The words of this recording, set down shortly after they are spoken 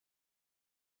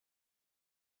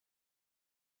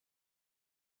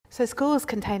So scores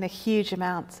contain a huge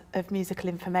amount of musical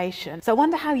information. So I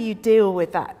wonder how you deal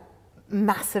with that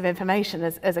massive information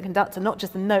as a conductor, not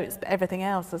just the notes, but everything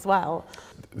else as well.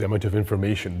 The amount of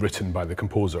information written by the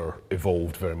composer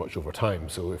evolved very much over time.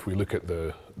 So if we look at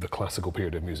the classical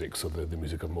period of music, so the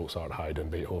music of Mozart, Haydn,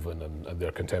 Beethoven and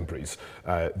their contemporaries,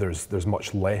 there's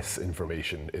much less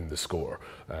information in the score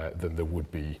than there would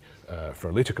be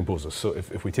for later composers. So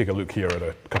if we take a look here at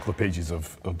a couple of pages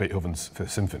of Beethoven's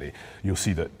Fifth Symphony, you'll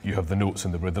see that you have the notes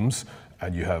and the rhythms,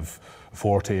 and you have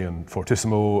forte and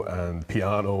fortissimo and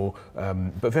piano,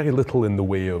 but very little in the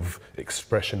way of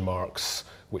expression marks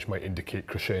which might indicate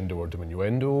crescendo or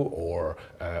diminuendo, or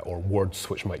words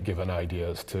which might give an idea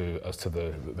as to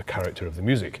the character of the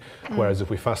music. Whereas if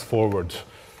we fast forward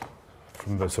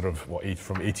from the sort of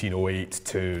from 1808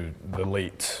 to the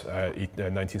late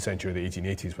 19th century, the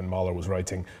 1880s, when Mahler was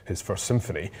writing his first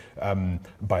symphony,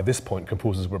 by this point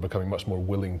composers were becoming much more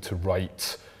willing to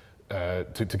write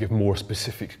to give more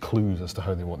specific clues as to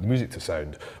how they want the music to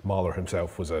sound. Mahler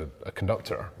himself was a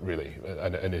conductor, really,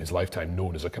 and in his lifetime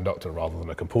known as a conductor rather than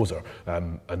a composer,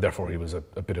 and therefore he was a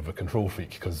bit of a control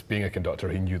freak, because being a conductor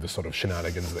he knew the sort of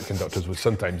shenanigans that conductors would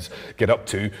sometimes get up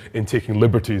to in taking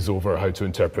liberties over how to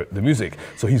interpret the music.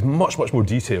 So he's much more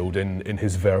detailed in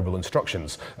his verbal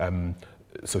instructions.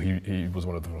 So he was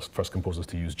one of the first composers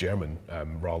to use German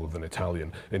rather than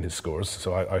Italian in his scores.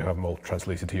 So I have them all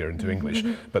translated here into English.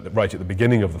 But right at the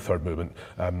beginning of the third movement,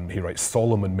 he writes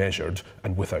solemn and measured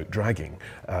and without dragging.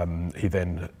 He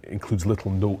then includes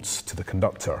little notes to the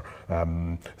conductor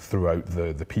throughout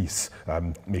the piece,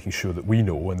 making sure that we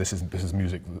know, and this is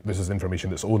music, this is information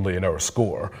that's only in our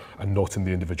score and not in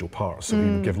the individual parts. So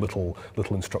he would give little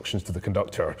instructions to the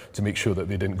conductor to make sure that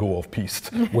they didn't go off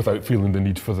piste without feeling the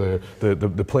need for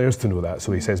the players to know that.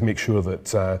 So he says, make sure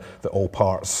that all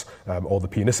parts, all the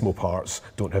pianissimo parts,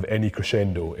 don't have any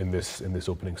crescendo in this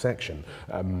opening section.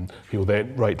 He'll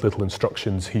then write little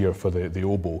instructions here for the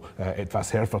oboe,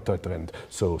 etwas hervortreibend,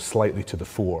 so slightly to the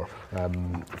fore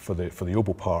for the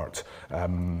oboe part.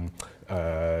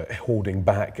 Holding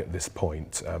back at this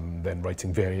point, then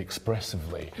writing very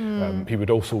expressively. He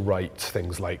would also write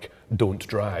things like don't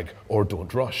drag or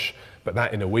don't rush, but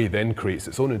that in a way then creates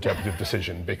its own interpretive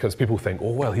decision, because people think,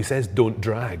 oh well, he says don't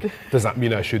drag, does that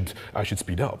mean I should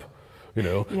speed up? You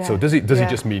know, yeah. So does he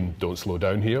just mean don't slow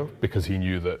down here because he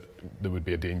knew that there would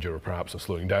be a danger perhaps of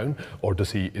slowing down, or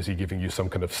is he giving you some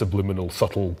kind of subliminal,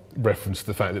 subtle reference to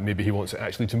the fact that maybe he wants it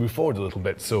actually to move forward a little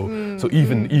bit? So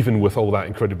even with all that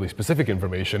incredibly specific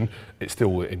information, it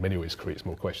still in many ways creates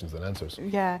more questions than answers.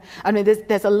 Yeah, I mean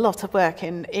there's a lot of work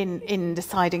in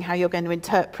deciding how you're going to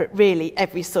interpret really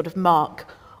every sort of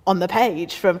mark on the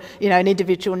page, from an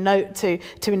individual note to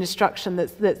an instruction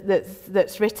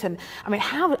that's written. I mean,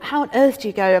 how on earth do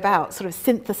you go about sort of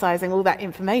synthesizing all that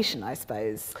information, I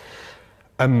suppose?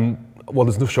 Well,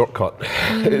 there's no shortcut.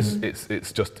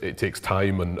 It's just, it takes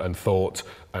time and thought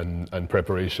and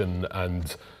preparation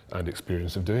and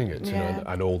experience of doing it,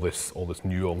 and all this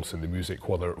nuance in the music,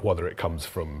 whether it comes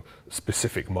from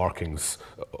specific markings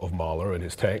of Mahler in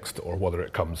his text, or whether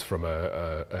it comes from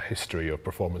a history of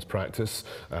performance practice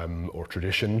or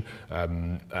tradition,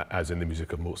 as in the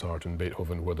music of Mozart and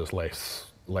Beethoven, where there's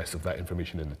less of that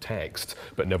information in the text,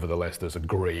 but nevertheless there's a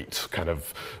great kind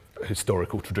of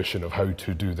historical tradition of how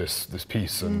to do this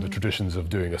piece, and the traditions of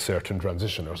doing a certain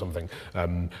transition or something.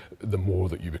 The more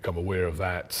that you become aware of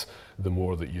that, the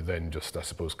more that you then just, I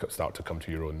suppose, start to come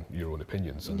to your own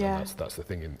opinions, and that's the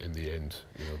thing. In the end,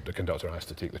 the conductor has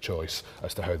to take the choice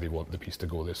as to how they want the piece to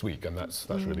go this week, and that's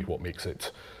really what makes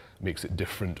it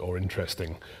different or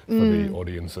interesting for the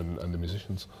audience and the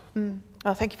musicians.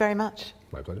 Well, thank you very much.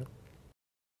 My pleasure.